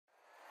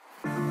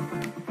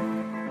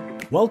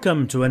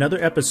Welcome to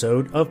another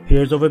episode of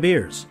Peers Over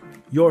Beers,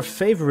 your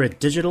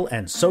favorite digital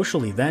and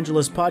social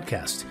evangelist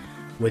podcast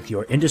with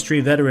your industry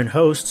veteran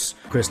hosts,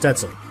 Chris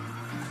Detzel.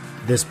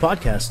 This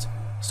podcast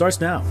starts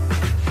now.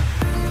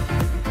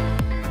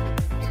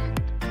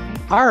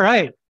 All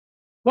right.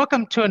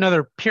 Welcome to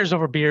another Peers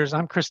Over Beers.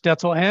 I'm Chris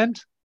Detzel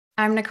and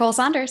I'm Nicole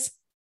Saunders.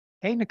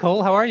 Hey,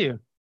 Nicole, how are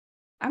you?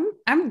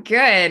 I'm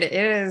good. It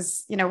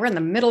is, we're in the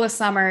middle of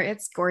summer.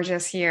 It's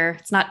gorgeous here.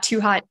 It's not too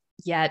hot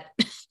yet.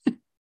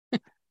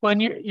 Well, and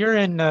you're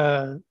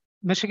in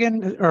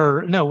Michigan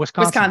or no,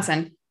 Wisconsin.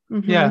 Wisconsin.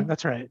 Mm-hmm. Yeah,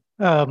 that's right.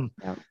 Yep.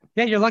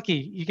 Yeah, you're lucky.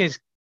 You guys,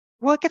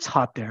 well, it gets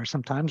hot there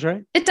sometimes,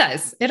 right? It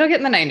does. It'll get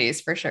in the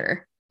 90s for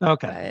sure.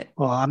 Okay.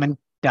 Well, I'm in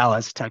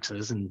Dallas,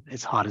 Texas, and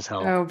it's hot as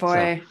hell. Oh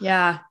boy. So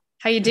yeah.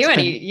 How you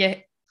doing?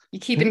 You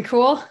keeping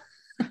cool?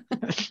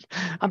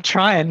 I'm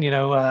trying,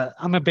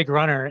 I'm a big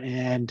runner.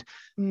 And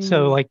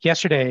so like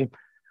yesterday,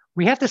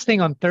 we have this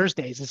thing on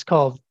Thursdays. It's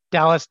called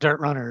Dallas Dirt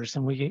Runners.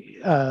 And we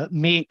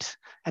meet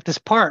at this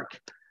park.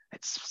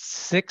 It's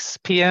 6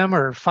 p.m.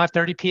 or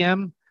 5:30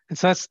 p.m. And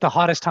so that's the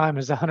hottest time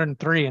is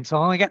 103. And so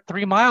I only got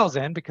 3 miles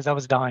in because I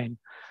was dying,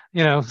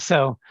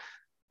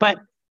 but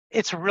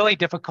it's really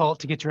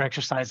difficult to get your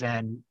exercise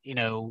in,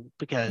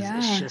 because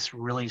it's just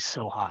really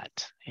so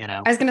hot,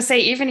 I was going to say,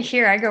 even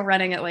here, I go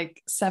running at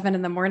like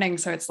 7 a.m.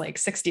 So it's like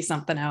 60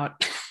 something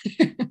out.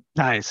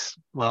 Nice.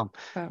 Well,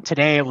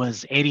 today it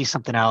was 80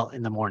 something out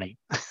in the morning.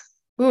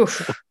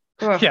 Oof.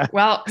 Yeah.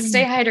 Well,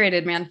 stay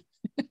hydrated, man.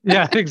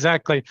 Yeah,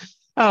 exactly.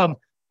 Well,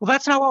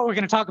 that's not what we're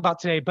going to talk about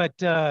today, but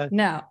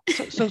no.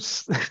 So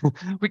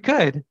we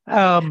could.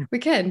 We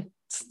could.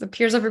 It's the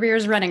Peers Over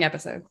Beers running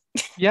episode.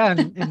 Yeah,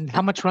 and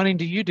how much running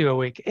do you do a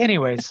week?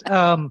 Anyways,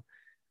 so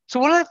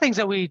one of the things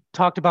that we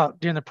talked about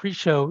during the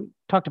pre-show,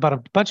 talked about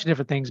a bunch of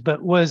different things,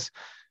 but was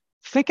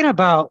thinking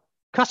about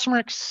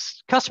customer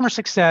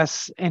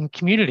success and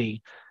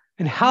community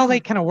and how they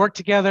kind of work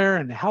together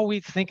and how we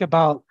think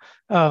about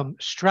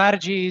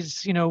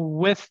strategies,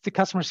 with the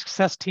customer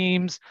success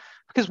teams.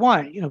 Because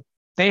why?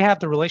 They have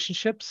the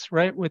relationships,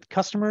 right, with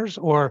customers,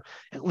 or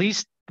at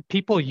least the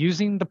people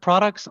using the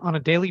products on a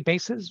daily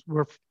basis.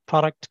 We're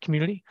product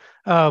community.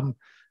 So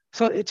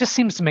it just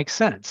seems to make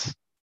sense.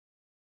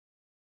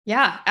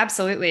 Yeah,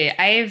 absolutely.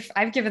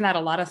 I've given that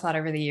a lot of thought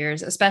over the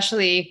years,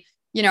 especially,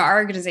 our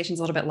organization's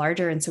a little bit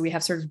larger. And so we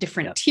have sort of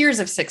different tiers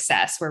of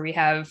success where we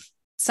have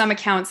some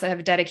accounts that have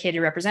a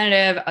dedicated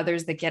representative,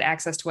 others that get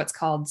access to what's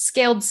called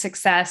scaled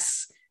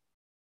success.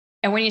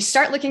 And when you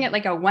start looking at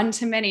like a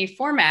one-to-many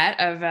format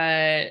of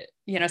a,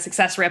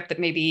 success rep that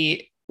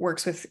maybe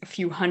works with a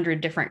few hundred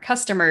different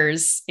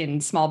customers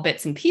in small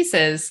bits and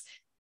pieces,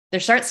 there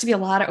starts to be a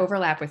lot of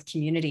overlap with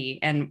community.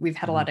 And we've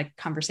had a lot of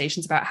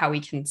conversations about how we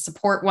can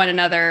support one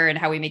another and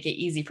how we make it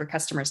easy for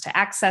customers to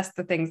access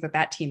the things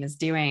that team is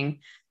doing.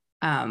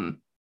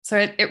 So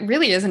it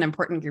really is an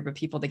important group of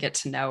people to get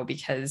to know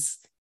because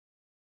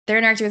they're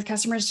interacting with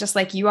customers just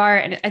like you are.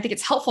 And I think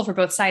it's helpful for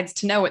both sides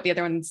to know what the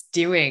other one's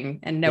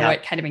doing and know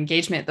what kind of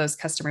engagement those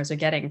customers are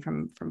getting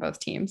from both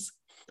teams.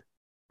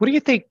 What do you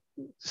think?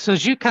 So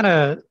as you kind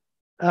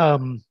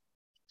of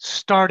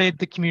started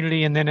the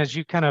community and then as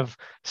you kind of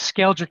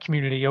scaled your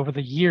community over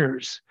the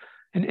years,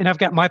 and I've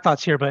got my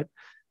thoughts here, but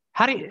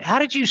how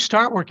did you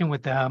start working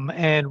with them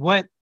and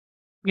what,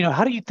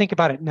 how do you think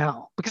about it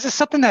now? Because it's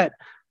something that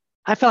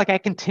I feel like I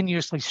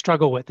continuously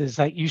struggle with is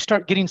that you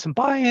start getting some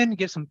buy-in,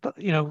 get some,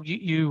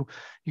 you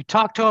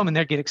talk to them and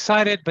they get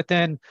excited, but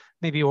then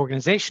maybe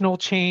organizational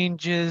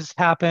changes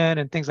happen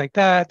and things like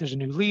that. There's a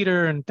new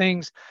leader and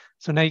things.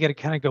 So now you got to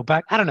kind of go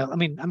back. I don't know. I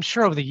mean, I'm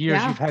sure over the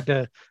years you've had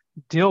to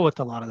deal with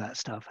a lot of that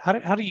stuff. How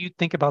do you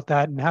think about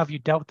that and how have you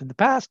dealt with it in the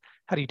past?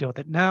 How do you deal with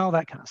it now?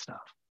 That kind of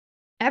stuff.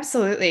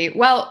 Absolutely.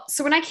 Well,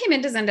 so when I came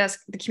into Zendesk,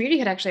 the community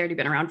had actually already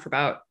been around for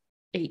about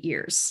 8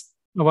 years.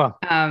 Oh,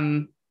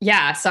 wow.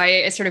 Yeah. So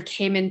I sort of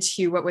came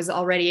into what was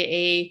already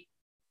a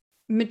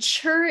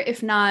mature,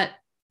 if not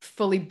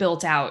fully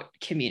built out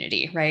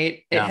community,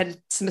 right? It had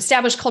some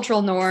established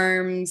cultural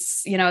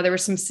norms. There were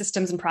some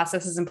systems and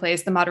processes in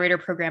place. The moderator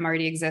program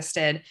already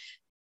existed.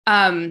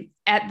 At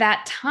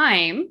that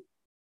time,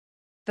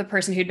 the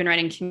person who'd been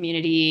running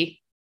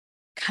community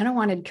kind of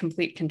wanted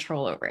complete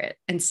control over it.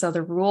 And so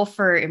the rule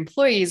for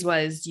employees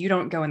was you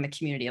don't go in the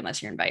community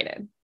unless you're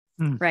invited.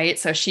 Right.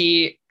 So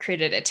she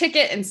created a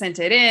ticket and sent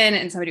it in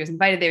and somebody was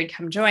invited, they would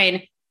come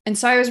join. And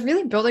so I was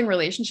really building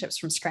relationships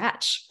from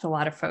scratch with a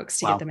lot of folks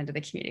to get them into the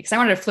community because I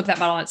wanted to flip that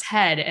model on its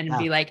head and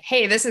be like,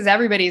 hey, this is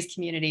everybody's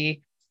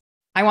community.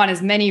 I want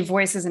as many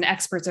voices and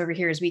experts over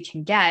here as we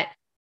can get.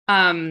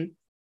 And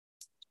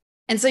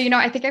so,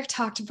 I think I've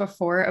talked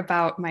before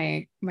about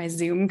my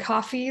Zoom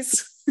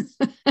coffees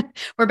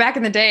where back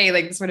in the day,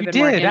 like this would have been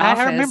more in office.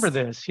 I remember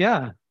this.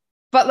 Yeah.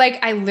 But like,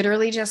 I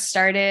literally just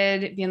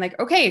started being like,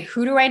 okay,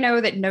 who do I know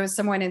that knows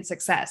someone in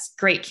success?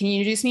 Great. Can you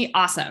introduce me?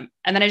 Awesome.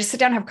 And then I just sit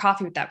down and have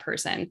coffee with that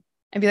person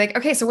and be like,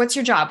 okay, so what's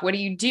your job? What do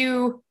you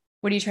do?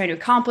 What are you trying to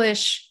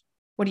accomplish?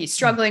 What are you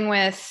struggling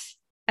with?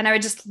 And I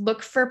would just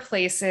look for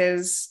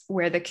places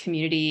where the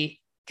community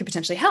could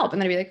potentially help.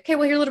 And then I'd be like, okay,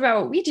 well, here's a little bit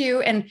about what we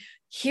do. And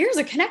here's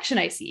a connection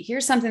I see.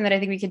 Here's something that I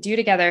think we could do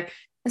together.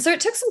 And so it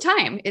took some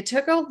time. It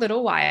took a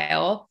little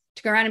while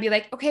to go around and be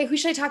like, okay, who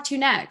should I talk to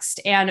next?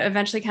 And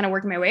eventually kind of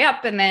working my way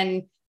up and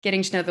then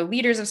getting to know the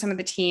leaders of some of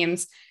the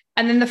teams.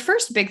 And then the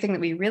first big thing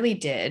that we really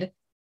did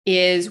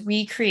is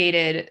we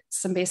created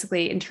some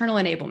basically internal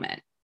enablement.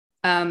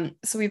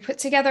 So we put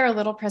together a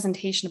little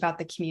presentation about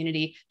the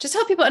community, just to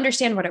help people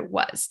understand what it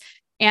was.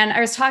 And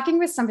I was talking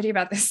with somebody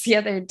about this the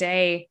other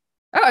day.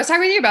 Oh, I was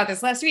talking with you about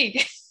this last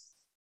week.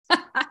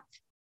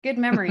 Good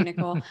memory,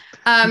 Nicole.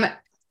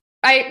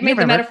 I made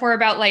the metaphor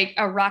about like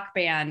a rock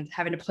band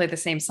having to play the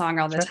same song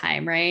all the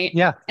time, right?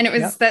 Yeah. And it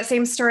was that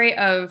same story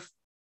of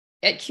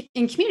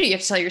in community, you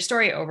have to tell your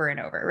story over and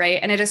over, right?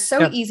 And it is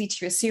so easy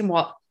to assume,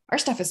 well, our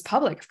stuff is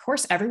public. Of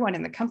course, everyone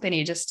in the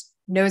company just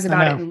knows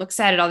about it and looks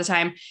at it all the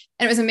time.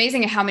 And it was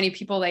amazing how many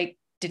people like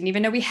didn't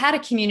even know we had a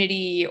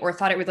community or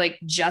thought it was like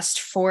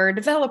just for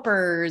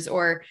developers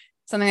or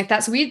something like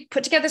that. So we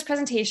put together this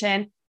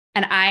presentation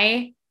and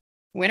I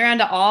went around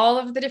to all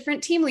of the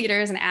different team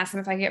leaders and asked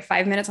them if I could get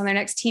 5 minutes on their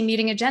next team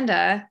meeting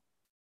agenda,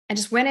 and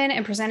just went in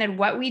and presented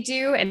what we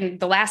do. And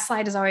the last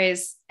slide is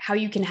always how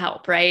you can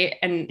help, right?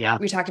 And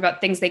we talked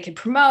about things they could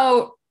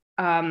promote,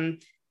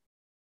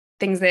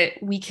 things that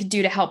we could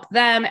do to help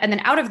them. And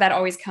then out of that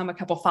always come a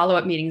couple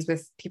follow-up meetings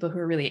with people who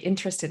are really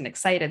interested and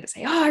excited to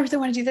say, oh, I really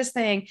want to do this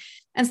thing.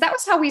 And so that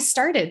was how we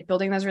started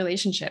building those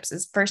relationships.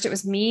 Is first, it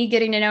was me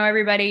getting to know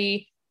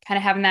everybody, kind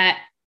of having that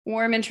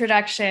warm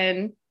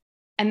introduction,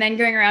 and then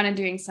going around and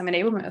doing some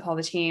enablement with all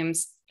the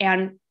teams.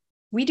 And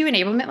we do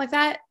enablement like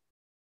that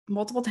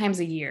multiple times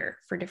a year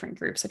for different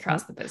groups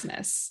across the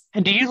business.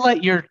 And do you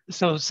let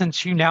so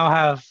since you now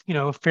have,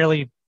 a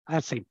fairly,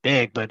 I'd say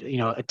big, but,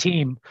 a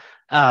team,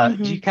 do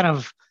you kind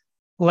of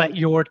let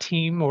your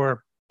team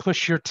or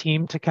push your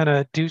team to kind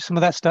of do some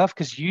of that stuff?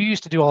 Because you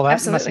used to do all that.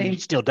 Absolutely. You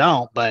still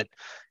don't, but,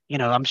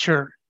 I'm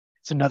sure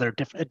it's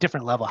a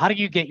different level. How do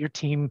you get your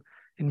team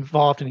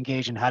involved and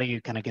engaged, and how do you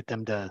kind of get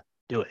them to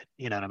do it?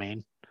 You know what I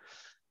mean?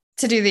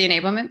 To do the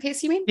enablement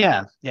piece, you mean?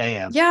 Yeah.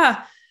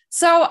 Yeah.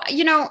 So,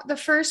 the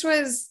first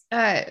was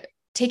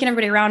taking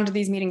everybody around to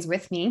these meetings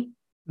with me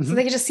so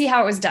they could just see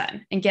how it was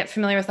done and get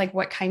familiar with like,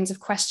 what kinds of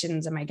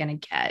questions am I going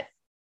to get?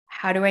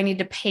 How do I need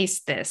to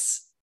pace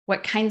this?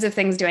 What kinds of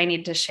things do I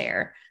need to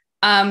share?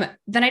 Then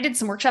I did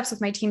some workshops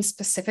with my team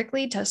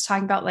specifically, just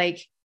talking about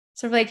like,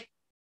 sort of like,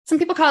 some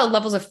people call it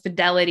levels of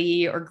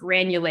fidelity or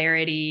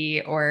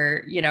granularity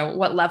or,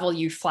 what level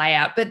you fly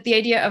out. But the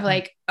idea of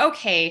like,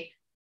 okay,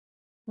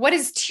 what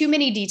is too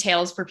many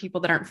details for people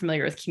that aren't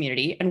familiar with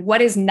community? And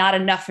what is not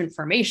enough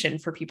information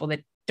for people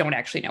that don't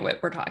actually know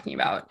what we're talking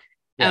about?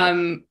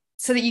 Yeah.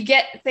 So that you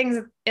get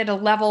things at a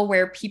level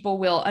where people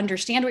will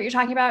understand what you're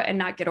talking about and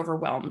not get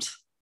overwhelmed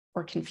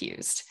or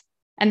confused.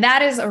 And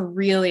that is a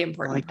really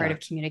important part of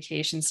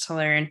communications to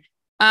learn.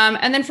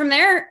 And then from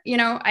there,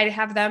 I'd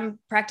have them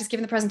practice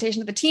giving the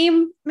presentation to the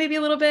team, maybe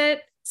a little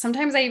bit.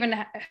 Sometimes I even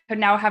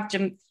now have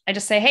Jim, I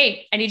just say,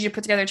 hey, I need you to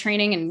put together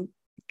training and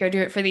go do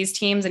it for these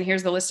teams. And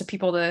here's the list of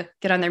people to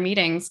get on their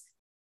meetings.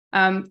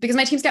 Because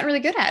my team's gotten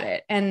really good at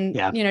it. And,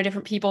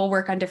 different people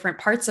work on different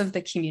parts of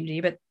the community,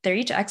 but they're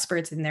each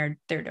experts in their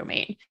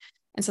domain.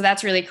 And so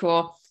that's really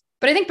cool.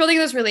 But I think building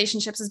those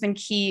relationships has been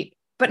key,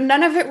 but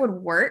none of it would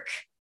work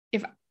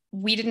if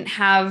we didn't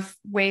have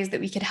ways that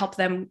we could help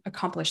them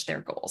accomplish their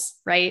goals,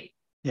 right?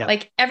 Yeah.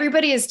 Like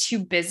everybody is too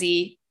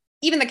busy.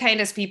 Even the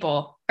kindest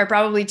people are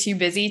probably too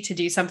busy to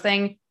do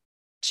something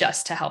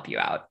just to help you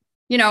out.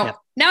 Now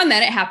and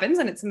then it happens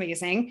and it's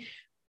amazing.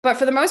 But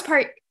for the most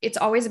part, it's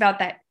always about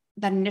that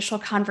initial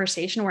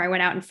conversation where I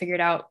went out and figured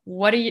out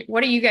what are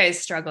you guys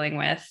struggling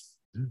with?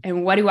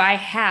 And what do I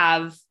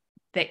have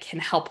that can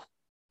help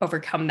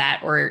overcome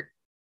that or,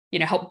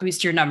 help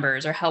boost your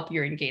numbers or help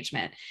your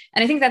engagement?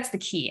 And I think that's the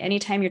key.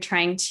 Anytime you're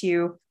trying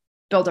to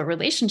build a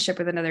relationship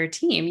with another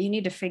team, you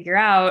need to figure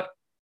out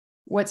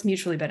what's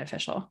mutually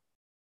beneficial.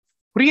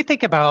 What do you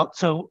think about,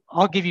 so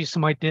I'll give you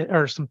some idea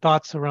or some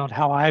thoughts around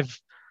how I've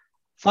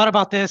thought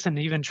about this and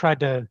even tried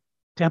to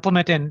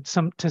implement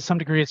to some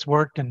degree it's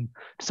worked and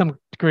to some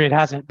degree it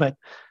hasn't. But,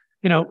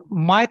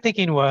 my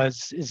thinking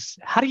is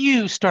how do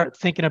you start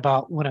thinking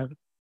about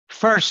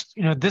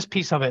this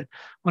piece of it,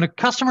 when a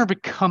customer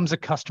becomes a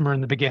customer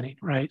in the beginning,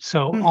 right?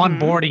 So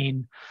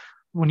onboarding,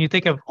 when you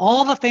think of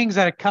all the things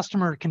that a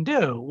customer can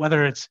do,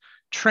 whether it's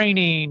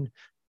training,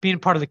 being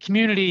part of the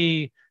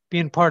community,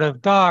 being part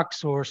of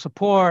docs or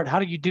support, how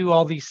do you do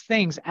all these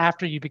things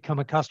after you become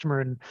a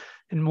customer?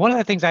 And one of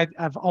the things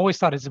I've always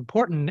thought is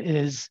important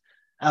is,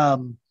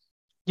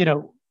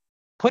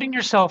 putting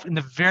yourself in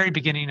the very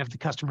beginning of the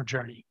customer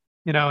journey,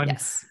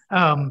 Yes.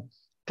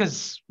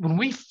 Because when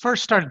we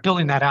first started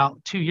building that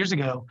out 2 years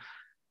ago,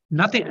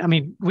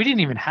 we didn't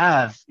even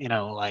have,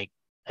 like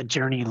a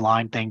journey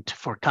line thing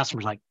for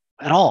customers, like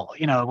at all,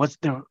 what's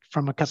there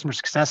from a customer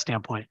success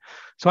standpoint.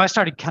 So I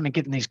started kind of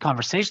getting these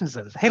conversations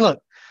of, hey,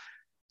 look,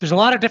 there's a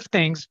lot of different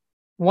things.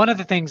 One of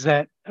the things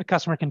that a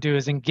customer can do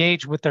is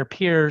engage with their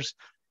peers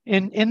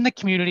in the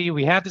community.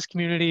 We have this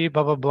community,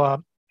 blah, blah, blah.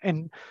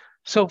 And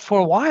so for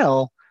a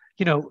while,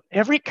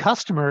 every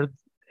customer,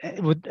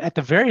 it would at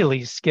the very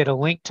least get a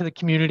link to the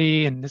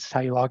community, and this is how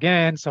you log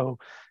in. So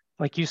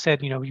like you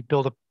said, you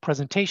build a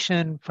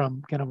presentation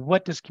from kind of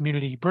what does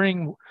community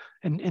bring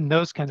and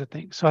those kinds of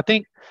things. So I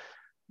think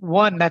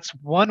that's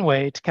one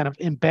way to kind of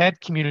embed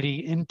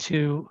community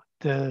into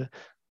the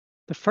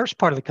first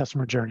part of the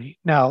customer journey.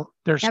 Now,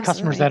 there's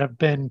customers that have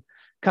been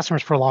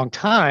customers for a long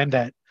time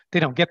that they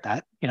don't get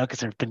that, because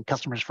they've been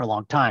customers for a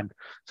long time.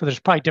 So there's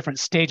probably different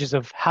stages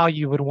of how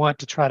you would want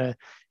to try to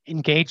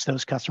engage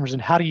those customers,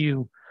 and how do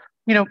you,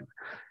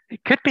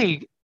 it could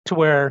be to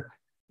where,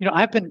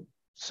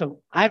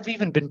 I've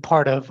even been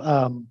part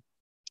of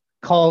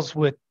calls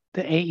with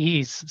the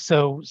AEs.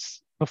 So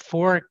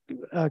before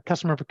a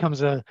customer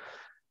becomes a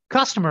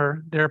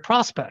customer, they're a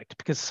prospect,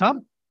 because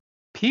some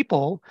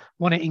people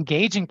want to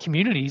engage in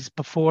communities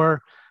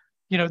before,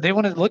 they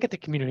want to look at the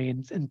community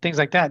and things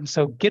like that. And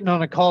so getting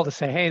on a call to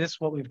say, hey, this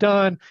is what we've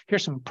done,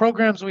 here's some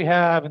programs we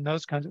have, and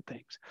those kinds of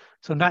things.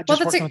 So not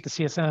just working with the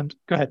CSMs.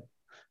 Go ahead.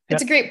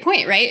 It's a great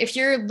point, right? If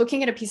you're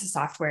looking at a piece of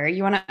software,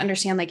 you want to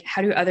understand, like,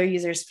 how do other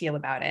users feel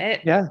about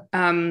it? Yeah.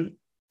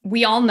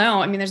 We all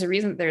know, there's a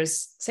reason that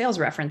there's sales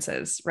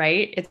references,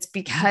 right? It's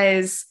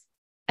because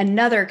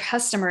another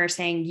customer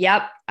saying,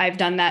 yep, I've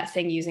done that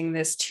thing using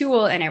this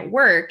tool and it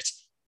worked,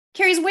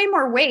 carries way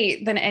more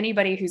weight than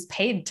anybody who's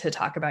paid to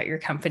talk about your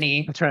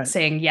company. That's right.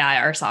 Saying,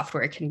 yeah, our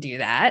software can do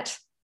that.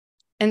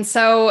 And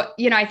so,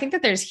 I think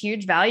that there's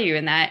huge value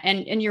in that.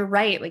 And you're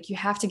right. Like, you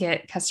have to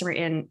get customer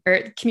in,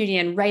 or community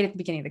in, right at the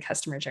beginning of the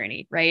customer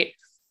journey, right?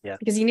 Yeah.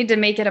 Because you need to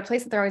make it a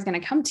place that they're always going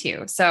to come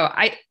to. So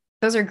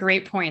those are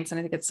great points. And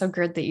I think it's so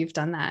good that you've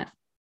done that.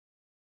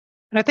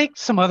 And I think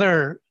some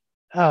other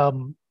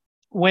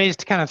ways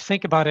to kind of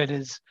think about it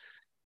is,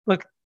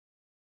 look,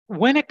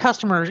 when a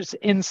customer is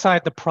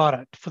inside the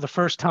product for the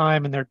first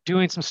time and they're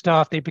doing some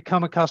stuff, they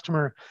become a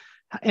customer.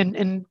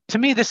 And to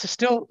me, this is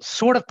still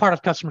sort of part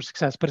of customer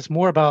success, but it's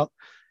more about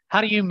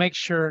how do you make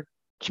sure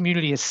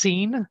community is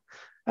seen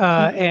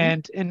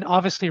and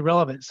obviously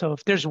relevant. So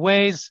if there's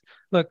ways,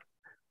 look,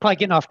 probably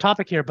getting off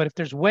topic here, but if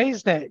there's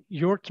ways that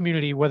your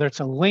community, whether it's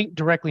a link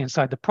directly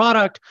inside the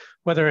product,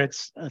 whether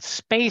it's a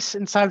space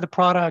inside of the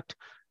product,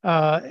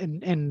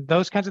 and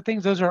those kinds of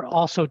things, those are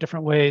also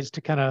different ways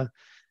to kind of,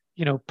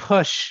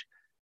 push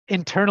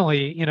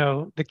internally,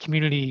 the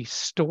community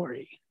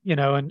story,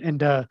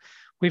 and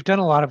we've done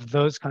a lot of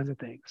those kinds of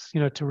things,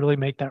 to really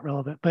make that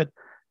relevant. But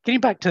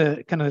getting back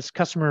to kind of this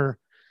customer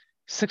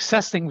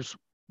success things,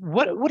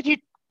 what do you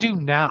do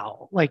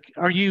now? Like,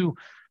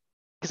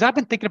 because I've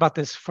been thinking about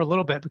this for a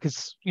little bit,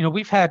 because,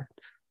 we've had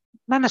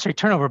not necessarily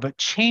turnover, but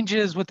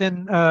changes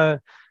within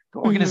the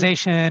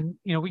organization.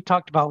 We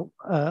talked about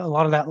a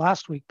lot of that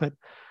last week, but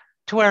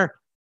to where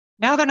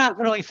now they're not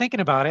really thinking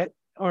about it,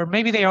 or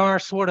maybe they are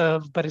sort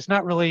of, but it's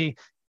not really.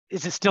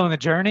 Is it still in the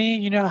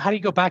journey? How do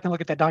you go back and look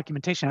at that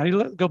documentation? How do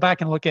you go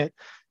back and look at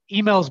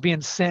emails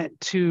being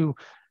sent to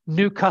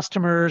new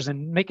customers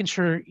and making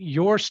sure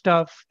your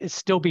stuff is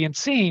still being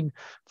seen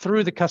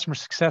through the customer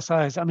success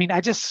eyes?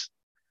 There's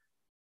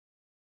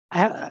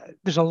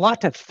a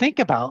lot to think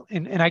about,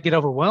 and I get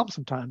overwhelmed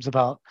sometimes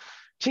about,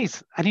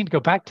 geez, I need to go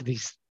back to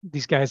these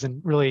guys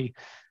and really,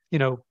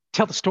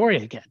 tell the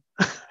story again.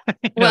 You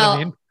know what I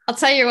mean? I'll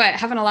tell you what,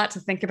 having a lot to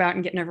think about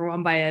and getting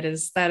overwhelmed by it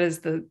is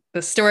the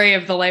story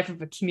of the life of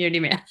a community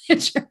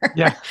manager.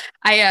 Yeah.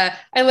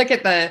 I look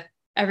at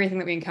everything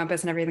that we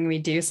encompass and everything we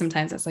do.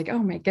 Sometimes it's like, oh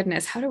my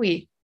goodness,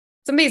 it's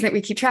amazing that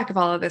we keep track of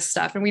all of this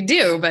stuff, and we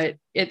do, but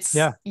it's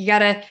because you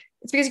gotta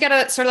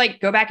sort of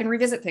like go back and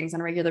revisit things on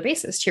a regular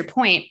basis, to your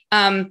point.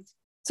 So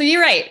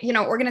you're right.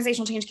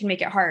 Organizational change can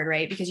make it hard,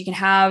 right? Because you can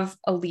have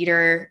a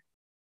leader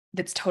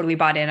that's totally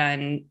bought in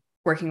on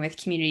working with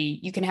community.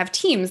 You can have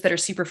teams that are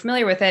super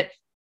familiar with it.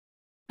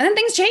 And then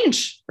things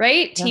change,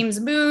 right? Yeah. Teams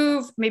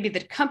move, maybe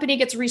the company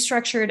gets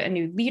restructured, a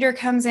new leader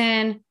comes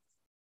in,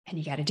 and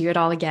you got to do it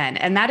all again.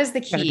 And that is the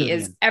key,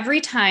 is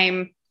every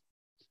time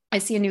I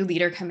see a new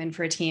leader come in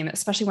for a team,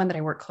 especially one that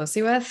I work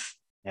closely with,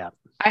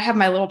 I have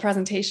my little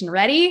presentation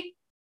ready,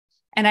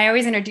 and I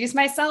always introduce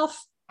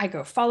myself. I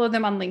go follow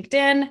them on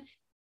LinkedIn,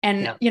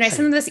 and I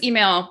send them this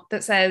email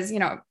that says,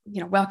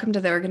 welcome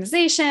to the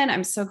organization.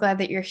 I'm so glad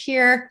that you're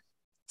here.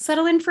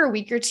 Settle in for a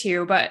week or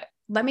two, but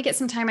let me get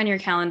some time on your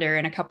calendar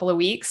in a couple of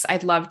weeks.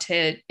 I'd love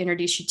to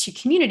introduce you to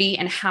community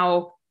and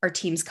how our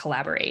teams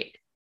collaborate.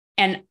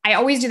 And I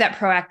always do that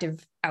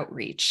proactive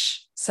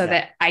outreach so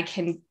that I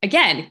can,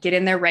 again, get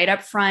in there right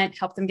up front,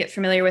 help them get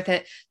familiar with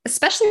it,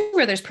 especially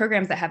where there's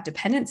programs that have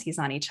dependencies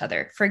on each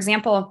other. For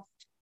example,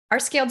 our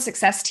scaled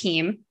success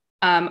team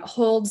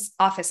holds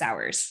office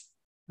hours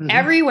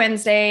every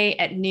Wednesday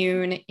at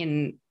noon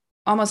in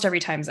almost every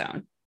time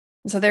zone.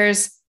 And so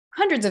there's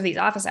hundreds of these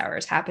office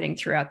hours happening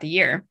throughout the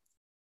year.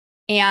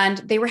 And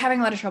they were having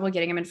a lot of trouble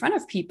getting them in front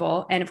of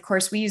people. And of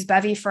course, we use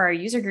Bevy for our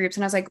user groups.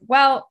 And I was like,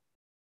 well,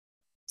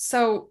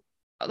 so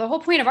the whole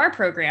point of our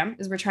program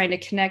is we're trying to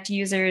connect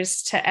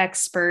users to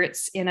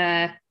experts in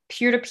a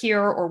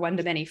peer-to-peer or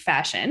one-to-many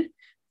fashion.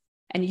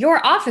 And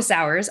your office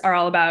hours are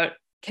all about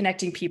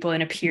connecting people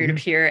in a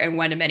peer-to-peer and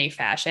one-to-many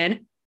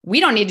fashion.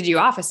 We don't need to do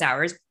office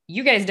hours.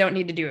 You guys don't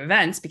need to do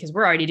events because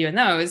we're already doing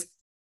those.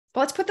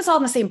 well, let's put this all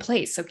in the same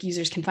place so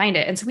users can find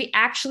it. And so we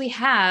actually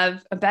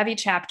have a Bevy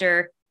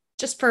chapter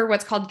just for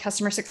what's called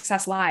Customer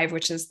Success Live,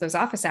 which is those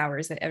office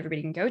hours that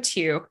everybody can go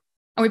to.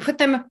 And we put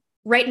them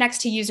right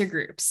next to user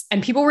groups.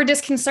 And people were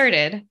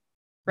disconcerted,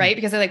 right?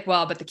 Because they're like,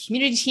 well, but the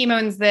community team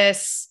owns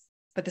this,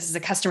 but this is a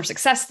customer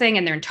success thing,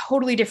 and they're in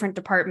totally different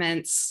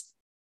departments.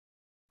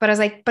 But I was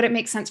like, but it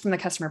makes sense from the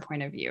customer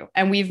point of view.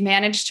 And we've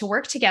managed to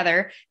work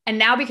together. And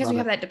now because we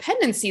have that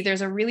dependency,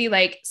 there's a really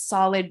like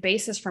solid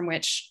basis from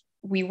which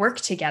we work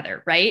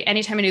together, right?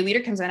 Anytime a new leader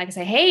comes in, I can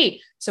say,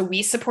 hey, so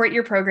we support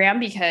your program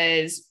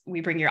because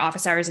we bring your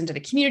office hours into the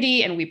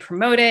community and we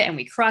promote it and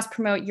we cross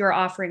promote your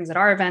offerings at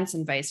our events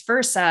and vice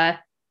versa.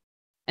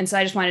 And so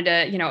I just wanted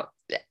to,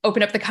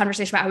 open up the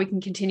conversation about how we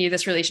can continue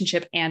this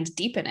relationship and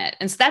deepen it.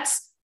 And so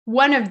that's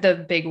one of the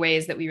big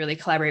ways that we really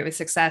collaborate with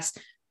success.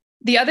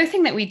 The other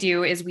thing that we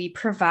do is we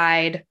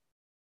provide,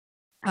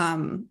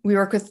 we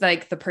work with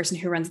like the person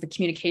who runs the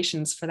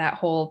communications for that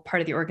whole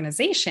part of the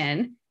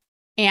organization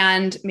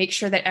and make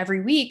sure that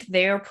every week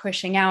they're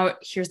pushing out,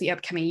 here's the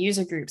upcoming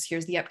user groups,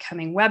 here's the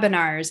upcoming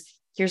webinars,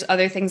 here's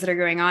other things that are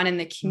going on in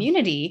the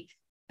community.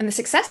 And the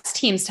success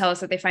teams tell us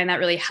that they find that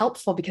really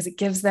helpful because it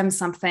gives them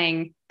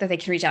something that they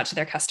can reach out to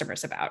their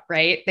customers about,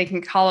 right? They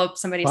can call up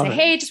somebody and say,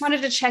 hey, just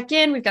wanted to check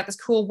in. We've got this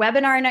cool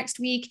webinar next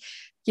week.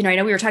 I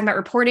know we were talking about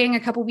reporting a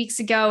couple of weeks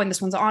ago, and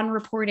this one's on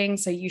reporting,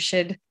 so you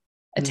should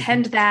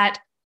attend that.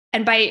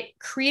 And by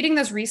creating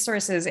those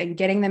resources and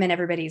getting them in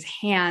everybody's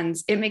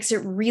hands, it makes it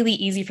really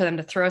easy for them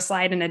to throw a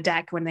slide in a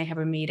deck when they have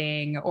a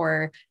meeting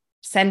or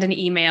send an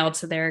email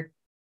to their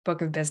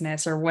book of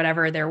business or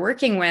whatever they're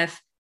working with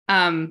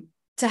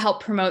to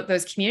help promote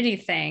those community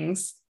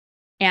things.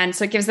 And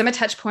so it gives them a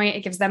touch point,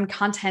 it gives them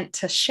content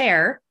to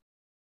share,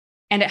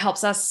 and it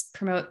helps us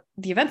promote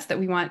the events that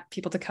we want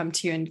people to come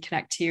to and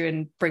connect to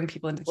and bring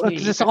people into the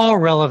community. It's all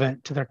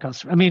relevant to their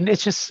customer. I mean,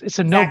 it's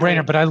a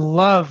no-brainer, but I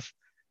love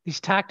these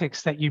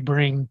tactics that you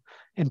bring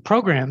and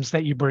programs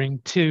that you bring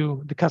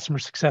to the customer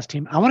success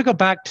team. I want to go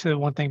back to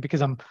one thing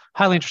because I'm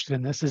highly interested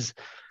in this is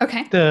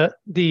the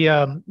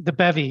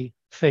Bevy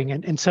thing.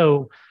 And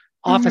so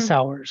office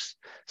hours.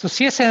 So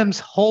CSMs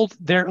hold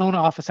their own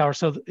office hours.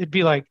 So it'd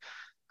be like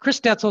Chris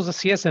Detzel's a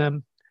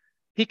CSM.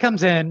 He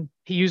comes in,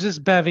 he uses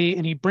Bevy,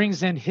 and he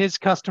brings in his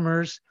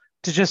customers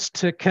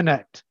to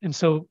connect. And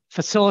so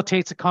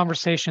facilitates a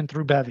conversation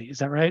through Bevy. Is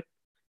that right?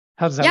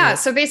 How does that work?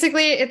 So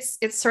basically it's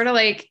sort of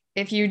like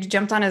if you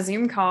jumped on a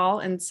Zoom call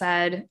and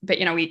said, but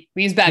we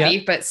use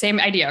Bevy, but same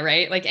idea,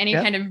 right? Like any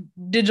kind of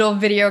digital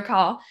video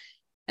call,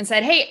 and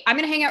said, hey, I'm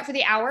going to hang out for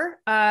the hour.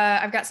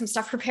 I've got some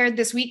stuff prepared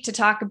this week to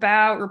talk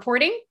about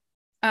reporting.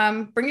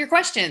 Bring your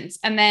questions.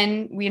 And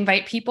then we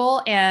invite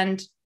people,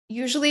 and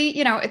usually,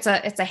 it's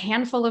a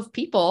handful of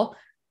people,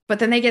 but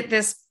then they get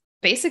this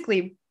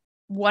basically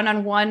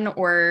one-on-one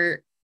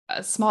or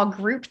a small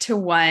group to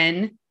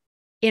one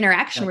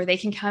interaction where they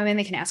can come in,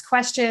 they can ask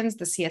questions.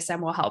 The CSM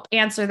will help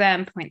answer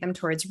them, point them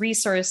towards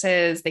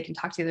resources. They can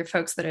talk to the other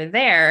folks that are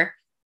there.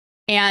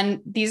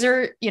 And these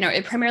are,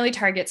 it primarily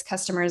targets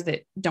customers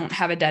that don't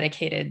have a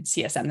dedicated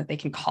CSM that they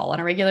can call on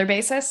a regular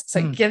basis. So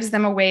it gives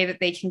them a way that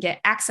they can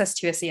get access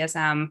to a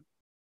CSM,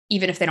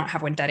 even if they don't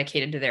have one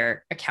dedicated to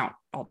their account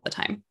all the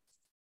time.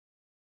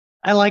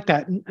 I like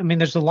that. I mean,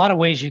 there's a lot of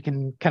ways you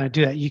can kind of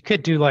do that. You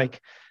could do like,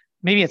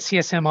 maybe at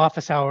CSM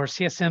office hours,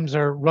 CSMs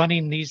are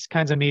running these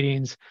kinds of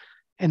meetings,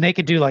 and they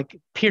could do like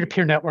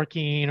peer-to-peer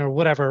networking or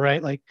whatever,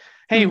 right? Like,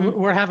 hey,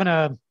 we're having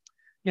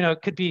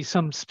it could be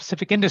some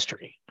specific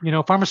industry,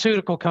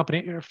 pharmaceutical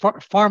company or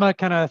pharma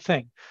kind of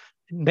thing.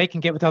 And they can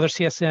get with other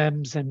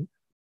CSMs. And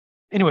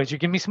anyways, you're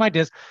giving me some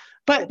ideas.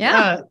 But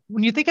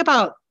when you think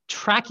about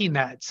tracking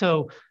that,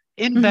 so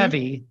in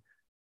Bevy,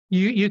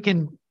 you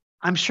can,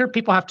 I'm sure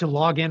people have to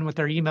log in with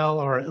their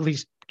email or at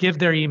least give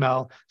their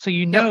email. So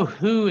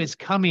who is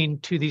coming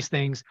to these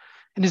things.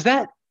 And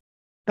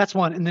that's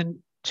one. And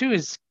then two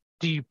is,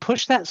 do you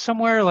push that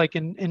somewhere like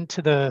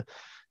into the,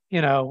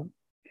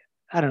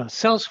 I don't know,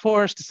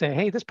 Salesforce to say,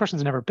 hey, this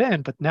person's never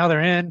been, but now they're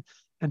in.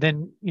 And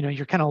then,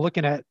 you're kind of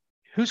looking at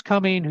who's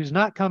coming, who's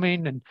not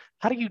coming. And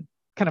how do you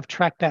kind of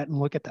track that and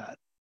look at that?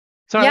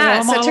 So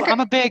I'm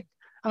a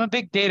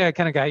big data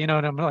kind of guy, and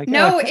I'm like,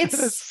 no, it's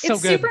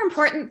super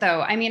important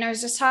though. I mean, I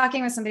was just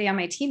talking with somebody on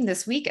my team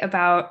this week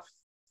about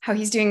how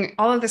he's doing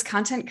all of this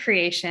content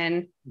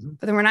creation,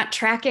 but then we're not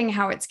tracking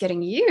how it's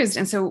getting used.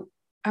 And so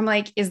I'm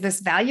like, is this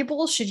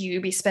valuable? Should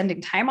you be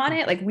spending time on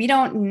it? Like, we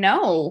don't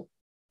know.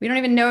 We don't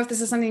even know if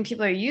this is something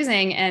people are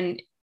using. And,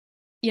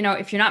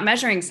 if you're not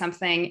measuring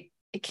something,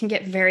 it can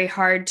get very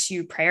hard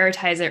to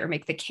prioritize it or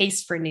make the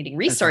case for needing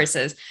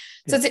resources.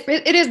 So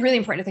it is really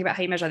important to think about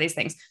how you measure these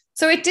things.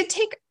 So it did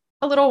take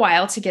a little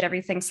while to get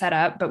everything set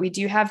up, but we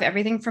do have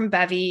everything from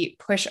Bevy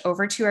push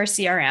over to our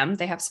CRM.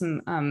 They have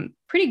some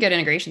pretty good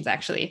integrations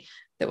actually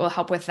that will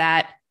help with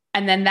that.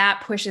 And then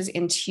that pushes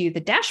into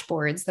the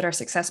dashboards that our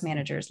success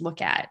managers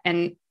look at.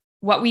 And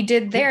what we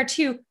did there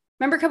too,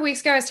 remember a couple of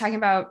weeks ago, I was talking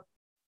about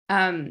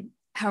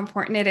how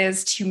important it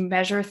is to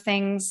measure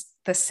things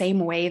the same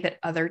way that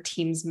other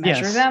teams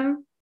measure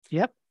them.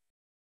 Yep.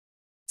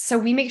 So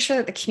we make sure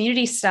that the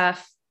community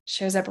stuff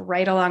shows up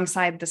right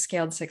alongside the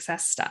scaled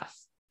success stuff.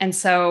 And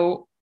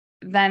so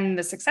then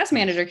the success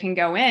manager can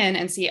go in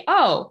and see,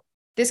 oh,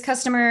 this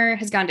customer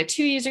has gone to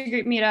 2 user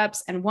group meetups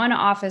and 1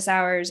 office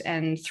hours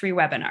and 3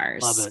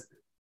 webinars. Love it.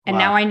 And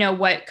now I know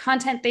what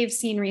content they've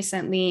seen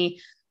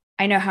recently.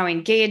 I know how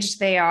engaged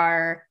they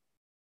are.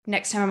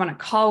 Next time I'm on a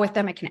call with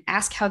them, I can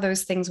ask how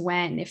those things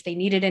went and if they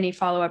needed any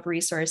follow-up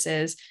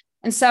resources.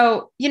 And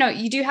so,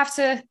 you do have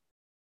to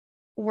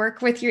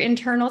work with your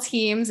internal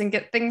teams and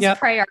get things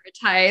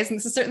prioritized. And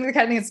this is certainly the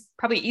kind of thing that's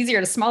probably easier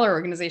at a smaller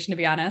organization, to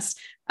be honest.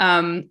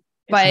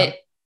 But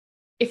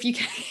if you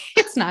can,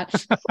 it's not.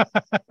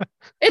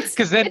 It's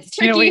because then it's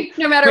tricky,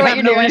 no matter what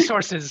you're doing.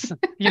 Resources,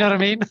 you know what I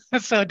mean?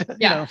 So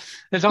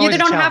there's always you either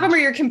don't have them or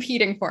you're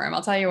competing for them.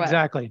 I'll tell you what.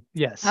 Exactly.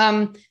 Yes.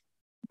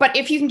 But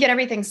if you can get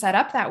everything set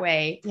up that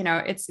way,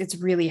 it's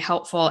really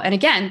helpful. And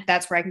again,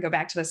 that's where I can go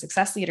back to the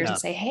success leaders and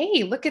say,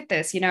 hey, look at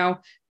this.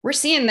 We're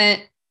seeing that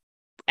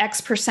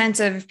X%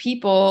 of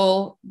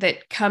people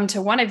that come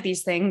to one of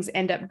these things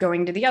end up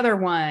going to the other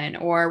one,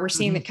 or we're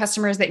seeing that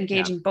customers that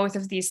engage in both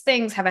of these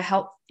things have a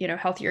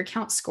healthier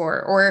account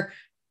score, or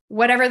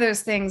whatever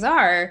those things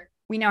are.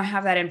 We now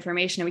have that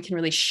information and we can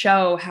really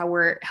show how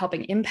we're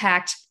helping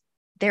impact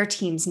their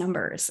team's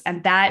numbers.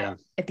 And that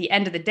at the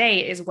end of the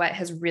day is what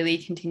has really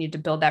continued to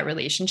build that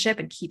relationship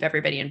and keep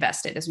everybody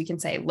invested, as we can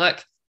say,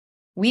 look,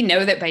 we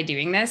know that by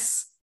doing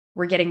this,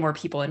 we're getting more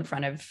people in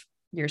front of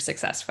your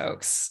success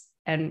folks.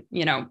 And,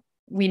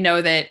 we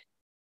know that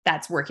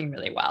that's working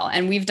really well.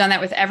 And we've done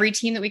that with every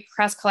team that we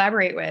cross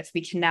collaborate with.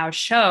 We can now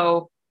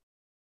show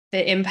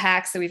the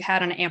impacts that we've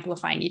had on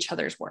amplifying each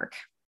other's work.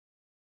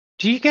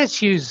 Do you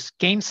guys use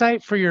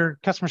Gainsight for your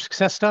customer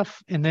success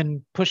stuff and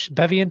then push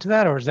Bevy into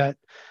that? Or is that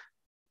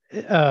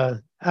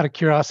out of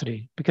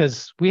curiosity?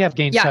 Because we have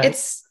Gainsight. Yeah,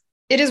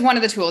 it is one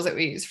of the tools that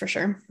we use for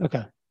sure.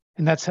 Okay.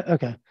 And that's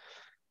okay.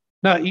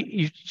 No,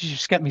 you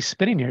just got me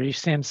spinning here. You're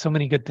saying so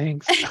many good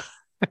things.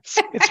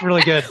 It's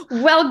really good.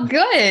 Well,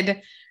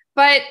 good.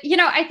 But,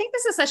 I think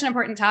this is such an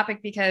important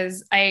topic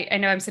because I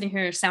know I'm sitting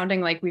here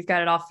sounding like we've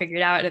got it all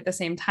figured out at the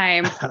same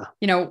time.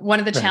 One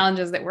of the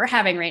challenges that we're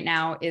having right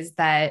now is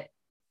that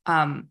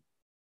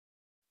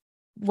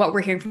what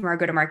we're hearing from our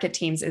go-to-market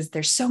teams is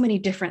there's so many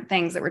different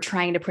things that we're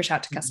trying to push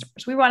out to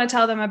customers. We want to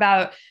tell them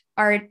about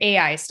our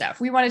AI stuff.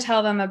 We want to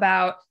tell them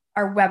about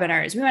our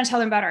webinars. We want to tell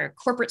them about our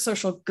corporate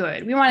social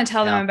good. We want to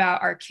tell them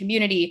about our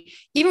community.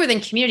 Even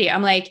within community,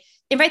 I'm like,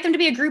 invite them to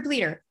be a group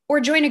leader or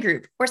join a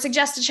group or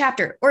suggest a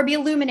chapter or be a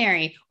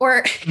luminary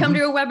or come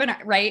to a webinar,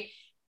 right?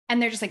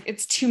 And they're just like,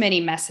 it's too many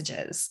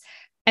messages.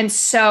 And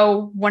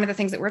so one of the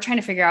things that we're trying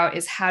to figure out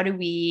is how do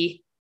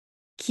we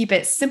keep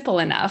it simple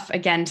enough,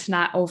 again, to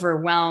not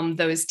overwhelm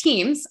those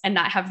teams and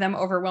not have them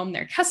overwhelm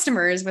their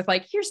customers with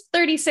like, here's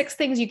 36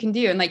 things you can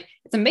do. And like,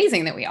 it's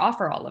amazing that we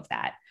offer all of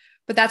that.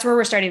 But that's where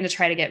we're starting to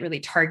try to get really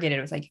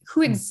targeted with like,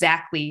 who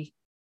exactly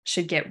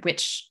should get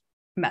which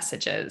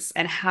messages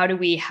and how do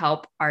we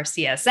help our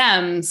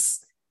CSMs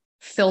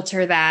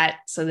filter that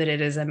so that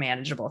it is a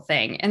manageable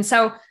thing. And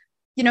so,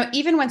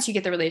 even once you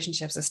get the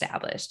relationships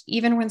established,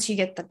 even once you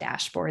get the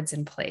dashboards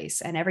in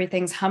place and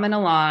everything's humming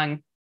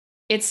along,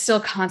 it's still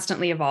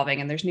constantly evolving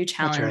and there's new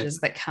challenges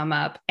that come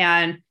up.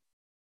 And,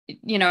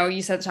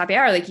 you said at the top of the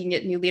hour, like you can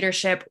get new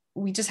leadership.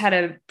 We just had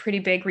a pretty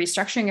big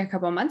restructuring a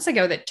couple of months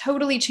ago that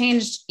totally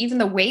changed even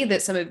the way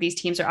that some of these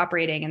teams are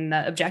operating and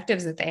the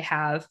objectives that they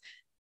have.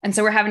 And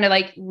so we're having to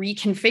like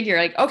reconfigure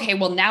like, okay,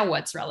 well, now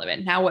what's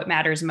relevant? Now what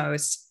matters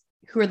most?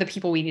 Who are the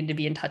people we need to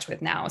be in touch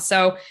with now?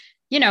 So,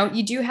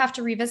 you do have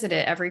to revisit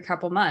it every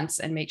couple months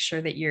and make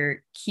sure that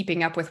you're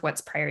keeping up with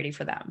what's priority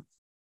for them.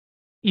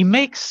 You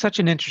make such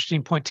an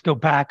interesting point to go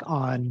back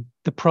on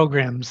the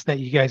programs that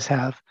you guys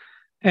have.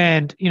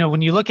 And,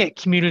 when you look at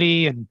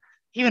community and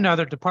even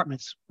other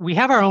departments, we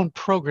have our own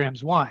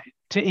programs. Why?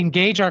 To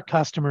engage our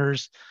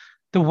customers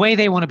the way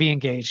they want to be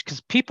engaged,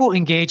 because people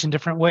engage in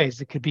different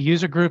ways. It could be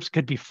user groups, it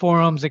could be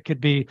forums, it could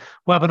be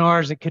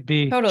webinars, it could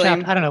be, I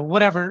don't know,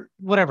 whatever.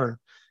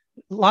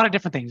 A lot of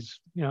different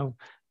things,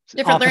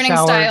 different learning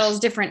hours, styles,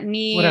 different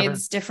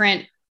needs,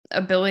 different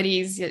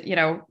abilities,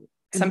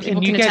 some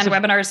people can attend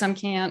webinars, some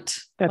can't.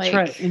 That's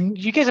right. And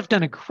you guys have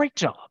done a great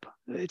job.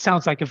 It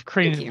sounds like of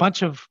creating a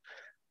bunch of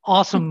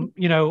awesome,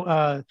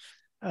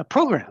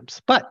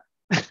 programs, but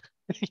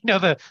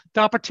the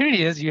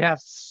opportunity is you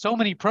have so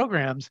many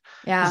programs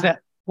is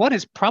that what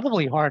is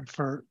probably hard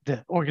for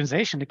the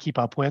organization to keep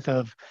up with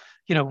of,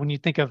 when you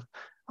think of,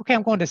 okay,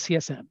 I'm going to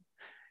CSM.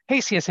 Hey,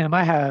 CSM,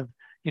 I have,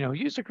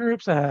 user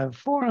groups, I have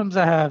forums,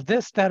 I have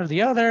this, that, or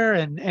the other.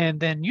 And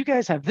then you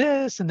guys have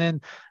this, and then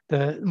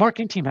the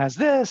marketing team has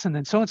this, and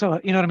then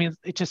so-and-so, you know what I mean?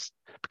 It just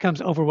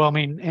becomes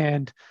overwhelming.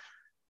 And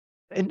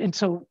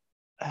so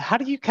how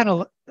do you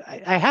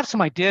I have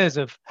some ideas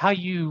of how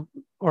you,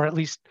 or at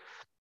least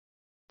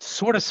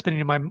sort of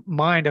spinning in my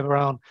mind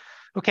around,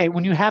 okay,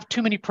 when you have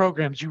too many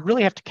programs, you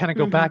really have to kind of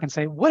go back and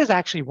say, what is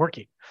actually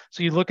working?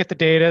 So you look at the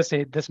data,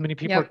 say this many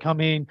people are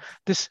coming,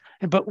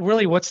 but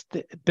really what's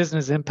the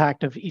business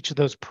impact of each of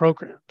those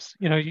programs?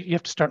 You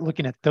have to start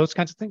looking at those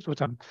kinds of things, which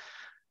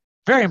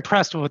very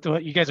impressed with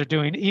what you guys are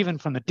doing, even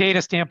from the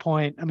data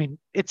standpoint. I mean,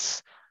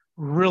 it's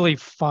really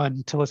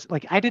fun to listen.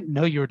 Like, I didn't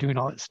know you were doing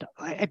all this stuff.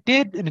 I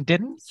did and it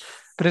didn't.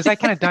 But as I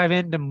kind of dive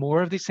into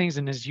more of these things,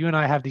 and as you and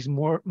I have these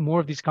more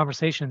of these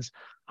conversations,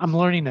 I'm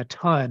learning a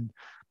ton.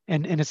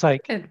 And it's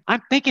like,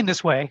 I'm thinking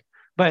this way,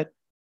 but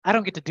I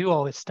don't get to do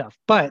all this stuff.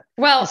 But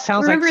well, it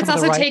sounds remember, like it's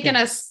also taken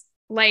things. us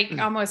like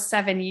almost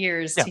 7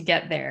 years to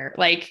get there.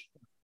 Like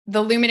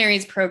the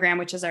Luminaries program,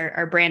 which is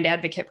our brand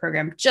advocate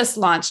program, just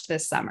launched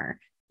this summer.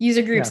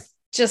 User groups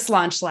just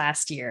launched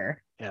last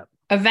year. Yeah.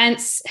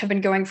 Events have been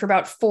going for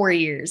about 4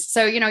 years.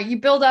 So, you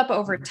build up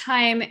over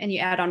time and you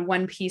add on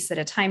one piece at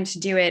a time to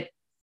do it.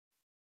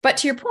 But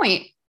to your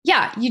point,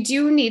 you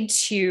do need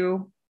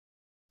to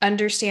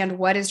understand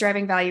what is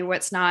driving value,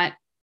 what's not.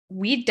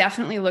 We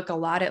definitely look a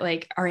lot at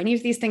like, are any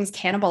of these things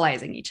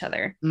cannibalizing each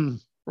other?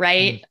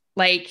 Right?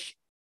 Like,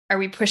 are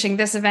we pushing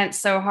this event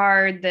so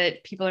hard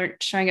that people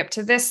aren't showing up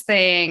to this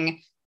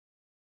thing?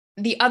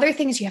 The other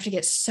thing is you have to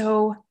get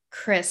so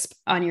crisp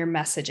on your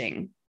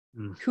messaging.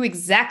 Who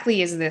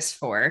exactly is this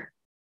for?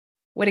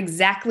 What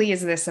exactly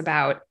is this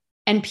about?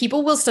 And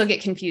people will still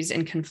get confused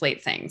and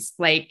conflate things.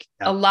 Like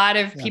a lot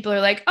of people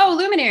are like, oh,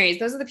 Luminaries,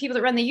 those are the people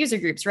that run the user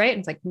groups, right? And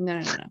it's like,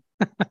 no.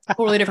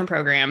 Totally different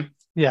program.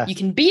 Yeah. You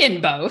can be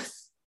in both,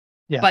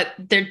 but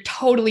they're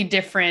totally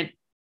different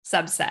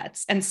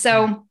subsets. And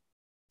so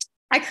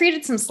I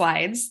created some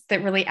slides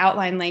that really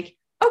outline like,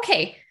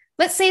 okay,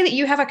 let's say that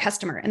you have a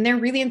customer and they're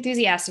really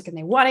enthusiastic and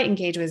they want to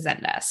engage with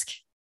Zendesk.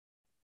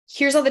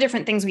 Here's all the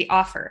different things we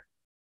offer.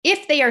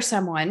 If they are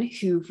someone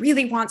who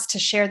really wants to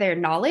share their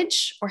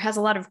knowledge or has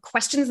a lot of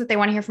questions that they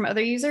want to hear from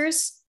other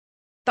users,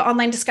 the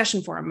online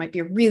discussion forum might be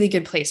a really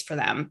good place for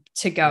them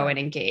to go and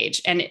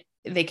engage. And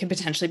they could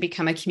potentially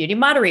become a community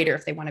moderator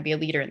if they want to be a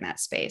leader in that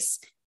space.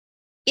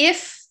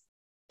 If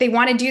they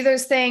want to do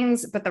those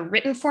things, but the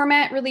written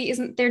format really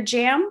isn't their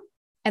jam,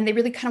 and they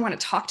really kind of want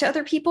to talk to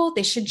other people,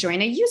 they should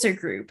join a user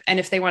group. And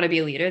if they want to be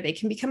a leader, they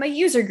can become a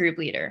user group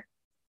leader.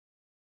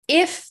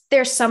 If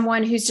there's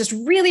someone who's just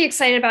really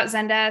excited about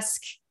Zendesk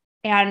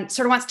and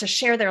sort of wants to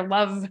share their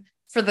love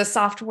for the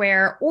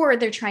software, or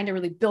they're trying to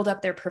really build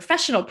up their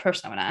professional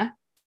persona,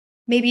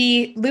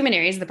 maybe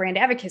Luminaries, the brand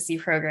advocacy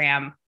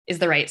program, is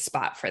the right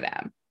spot for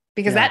them,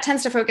 because that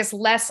tends to focus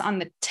less on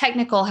the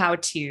technical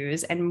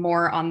how-tos and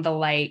more on the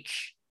like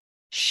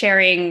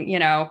sharing,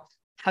 how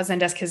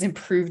Zendesk has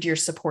improved your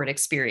support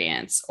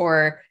experience,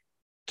 or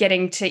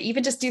getting to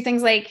even just do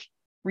things like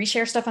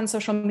reshare stuff on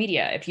social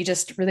media if you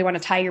just really want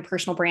to tie your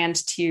personal brand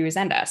to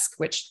Zendesk,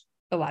 which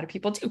a lot of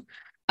people do.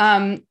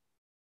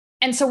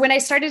 And so when I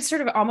started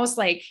sort of almost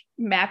like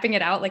mapping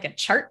it out like a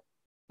chart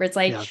where it's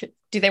like,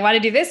 do they want to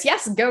do this?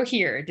 Yes, go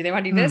here. Do they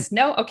want to do this?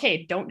 No.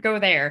 Okay, don't go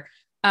there.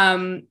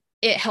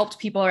 It helped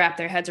people wrap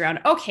their heads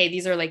around, okay,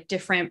 these are like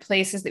different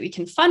places that we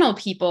can funnel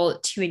people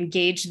to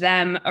engage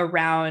them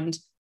around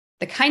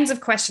the kinds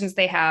of questions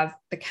they have,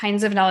 the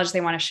kinds of knowledge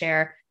they want to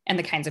share, and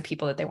the kinds of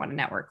people that they want to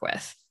network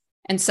with.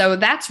 And so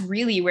that's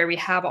really where we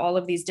have all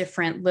of these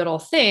different little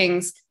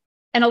things.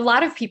 And a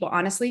lot of people,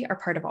 honestly, are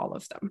part of all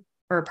of them,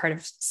 or a part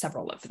of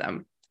several of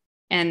them.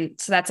 And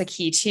so that's a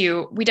key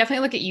too. We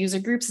definitely look at user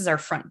groups as our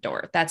front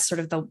door. That's sort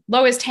of the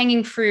lowest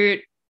hanging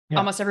fruit.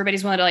 Almost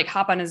everybody's willing to like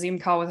hop on a Zoom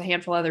call with a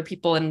handful of other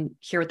people and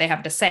hear what they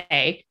have to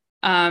say.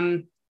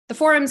 The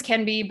forums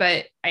can be,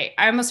 but I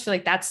almost feel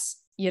like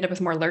you end up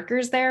with more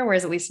lurkers there,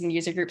 whereas at least in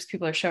user groups,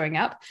 people are showing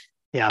up.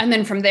 And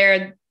then from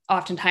there,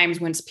 oftentimes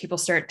once people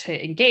start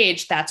to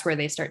engage, that's where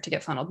they start to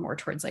get funneled more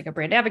towards like a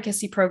brand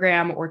advocacy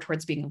program or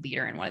towards being a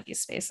leader in one of these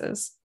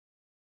spaces.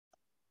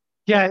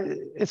 Yeah,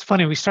 it's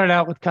funny. We started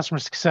out with customer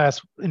success,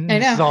 and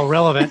this is all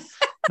relevant.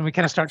 And we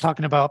kind of start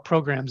talking about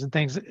programs and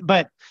things.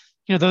 But,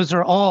 those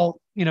are all,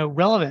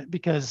 relevant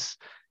because,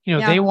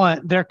 they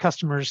want their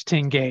customers to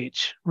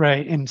engage,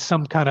 right, in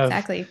some kind of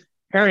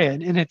area.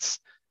 And it's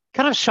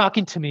kind of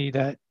shocking to me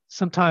that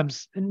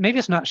sometimes, and maybe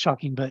it's not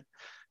shocking, but,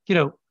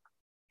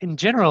 in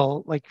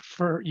general, like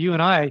for you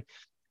and I,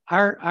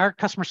 our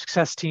customer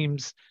success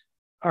teams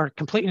are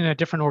completely in a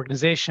different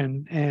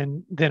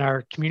organization than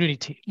our community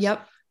teams.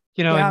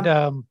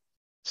 And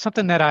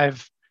something that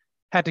I've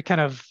had to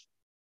kind of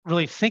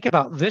really think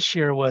about this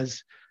year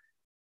was,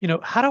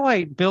 how do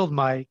I build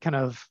my kind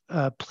of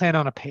plan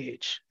on a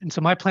page? And so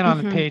my plan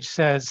on the page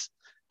says,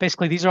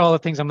 basically, these are all the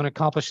things I'm going to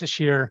accomplish this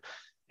year.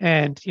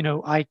 And,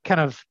 I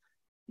kind of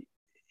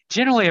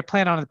generally a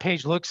plan on the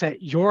page looks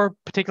at your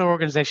particular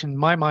organization, in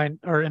my mind,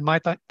 or in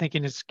my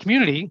thinking is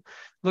community,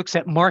 looks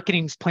at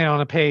marketing's plan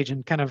on a page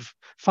and kind of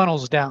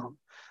funnels down.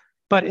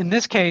 But in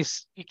this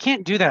case, you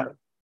can't do that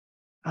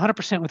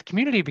 100% with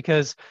community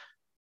because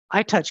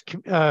I touch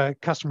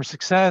customer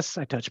success,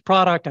 I touch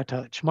product, I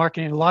touch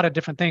marketing, a lot of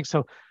different things.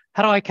 So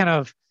how do I kind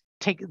of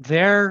take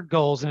their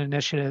goals and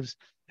initiatives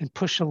and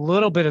push a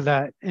little bit of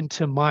that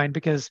into mine?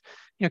 Because,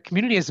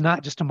 community is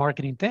not just a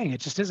marketing thing.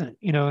 It just isn't,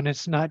 and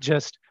it's not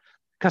just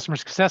customer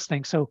success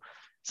thing. So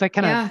it's like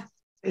kind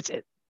of,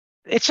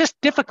 it's just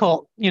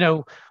difficult,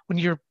 when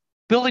you're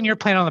building your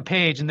plan on the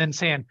page and then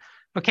saying,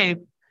 okay,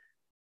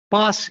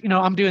 boss,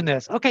 I'm doing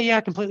this. Okay, yeah,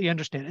 I completely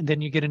understand. And then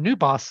you get a new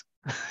boss,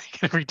 you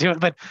got to redo it.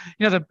 But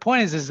the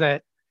point is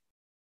that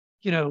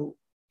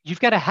you've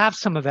got to have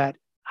some of that.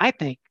 I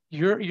think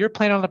your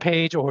plan on the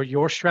page or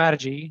your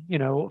strategy,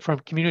 from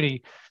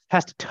community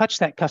has to touch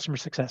that customer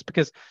success,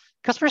 because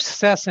customer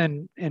success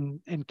and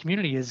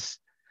community is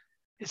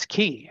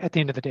key at the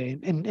end of the day.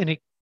 And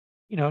it,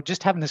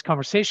 just having this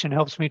conversation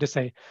helps me to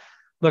say,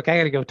 look, I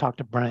got to go talk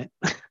to Brent.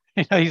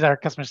 He's our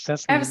customer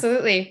success leader.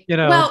 Absolutely.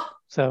 Well,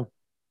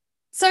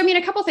 So, I mean,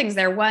 a couple things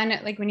there. One,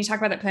 like when you talk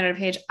about that plan on a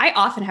page, I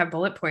often have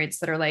bullet points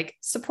that are like,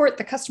 support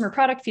the customer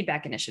product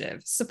feedback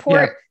initiative,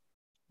 support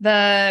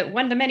the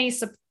one-to-many,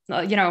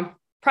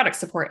 product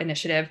support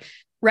initiative,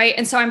 right?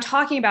 And so I'm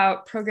talking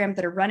about programs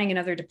that are running in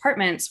other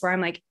departments where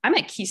I'm like, I'm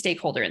a key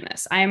stakeholder in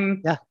this.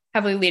 I'm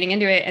heavily leaning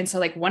into it. And so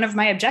like one of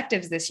my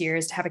objectives this year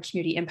is to have a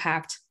community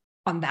impact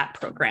on that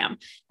program.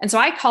 And so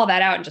I call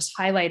that out and just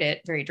highlight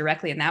it very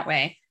directly in that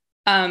way.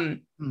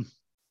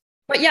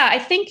 But yeah, I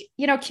think,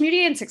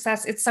 community and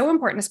success, it's so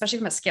important, especially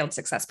from a scaled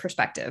success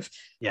perspective.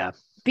 Yeah.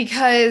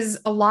 Because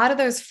a lot of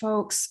those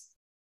folks,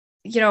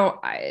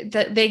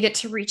 that they get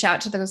to reach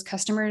out to those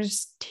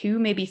customers 2,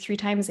 maybe 3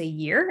 times a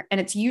year. And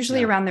it's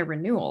usually around their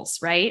renewals,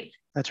 right?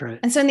 That's right.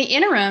 And so in the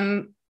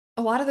interim,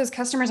 a lot of those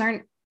customers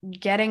aren't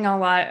getting a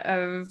lot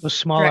of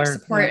direct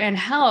support and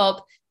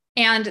help.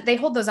 And they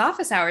hold those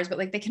office hours, but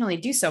like they can only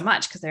do so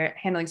much because they're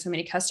handling so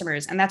many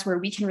customers. And that's where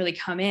we can really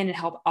come in and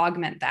help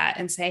augment that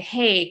and say,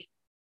 hey,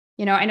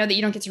 I know that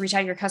you don't get to reach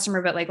out to your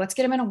customer, but like, let's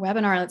get them in a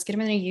webinar. Let's get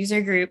them in a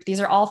user group. These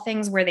are all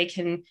things where they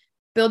can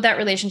build that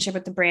relationship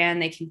with the brand.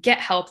 They can get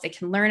help. They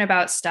can learn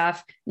about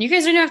stuff. And you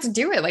guys don't have to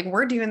do it. Like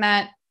we're doing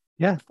that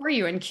for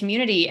you in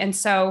community. And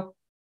so,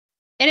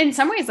 and in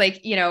some ways,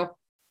 like, on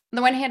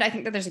the one hand, I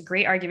think that there's a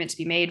great argument to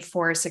be made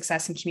for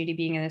success and community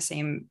being in the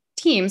same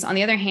teams. On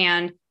the other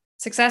hand,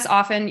 success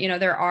often,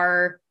 there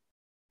are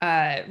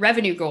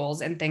revenue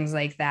goals and things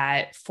like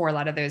that for a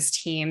lot of those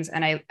teams.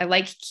 And I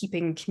like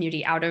keeping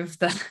community out of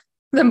the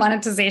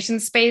monetization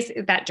space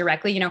that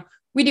directly.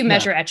 We do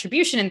measure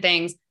attribution and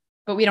things,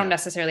 but we don't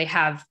necessarily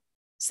have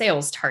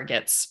sales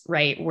targets,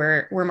 right?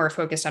 We're more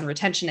focused on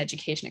retention,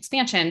 education,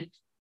 expansion.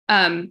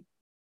 But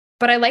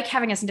I like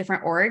having us in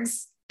different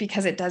orgs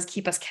because it does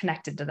keep us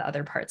connected to the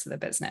other parts of the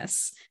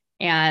business.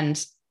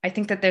 And I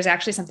think that there's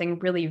actually something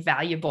really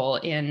valuable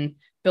in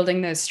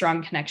building those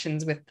strong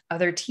connections with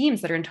other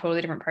teams that are in totally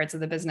different parts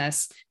of the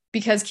business,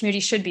 because community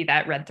should be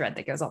that red thread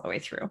that goes all the way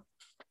through.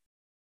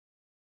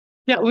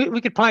 Yeah, we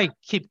could probably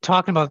keep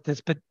talking about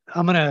this, but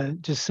I'm going to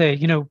just say,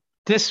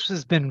 this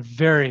has been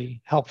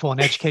very helpful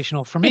and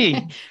educational for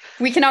me.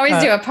 We can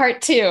always do a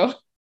part 2.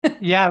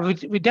 Yeah, we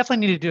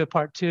definitely need to do a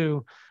part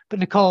 2. But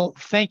Nicole,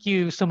 thank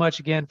you so much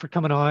again for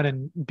coming on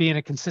and being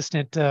a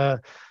consistent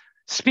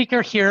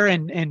speaker here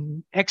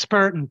and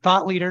expert and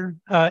thought leader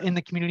in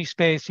the community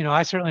space.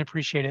 I certainly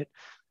appreciate it.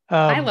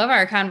 I love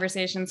our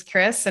conversations,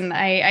 Chris. And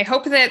I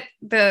hope that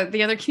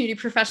the other community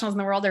professionals in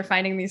the world are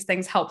finding these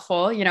things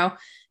helpful,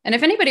 and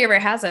if anybody ever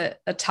has a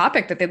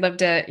topic that they'd love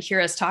to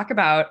hear us talk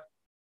about,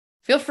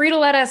 feel free to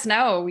let us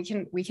know. We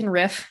can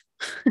riff.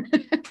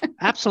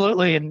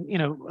 Absolutely.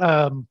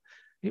 And,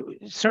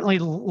 certainly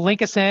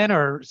link us in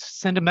or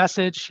send a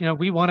message.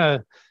 We want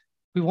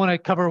to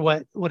cover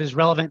what is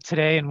relevant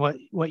today and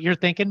what you're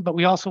thinking, but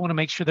we also want to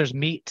make sure there's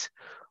meat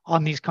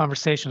on these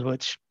conversations,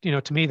 which,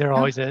 to me, there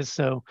always is.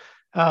 So,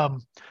 well,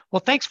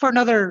 thanks for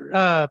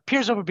another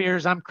Peers Over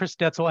Beers. I'm Chris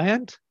Detzel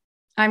and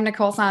I'm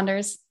Nicole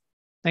Saunders.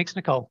 Thanks,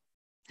 Nicole.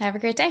 Have a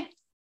great day.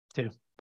 Too.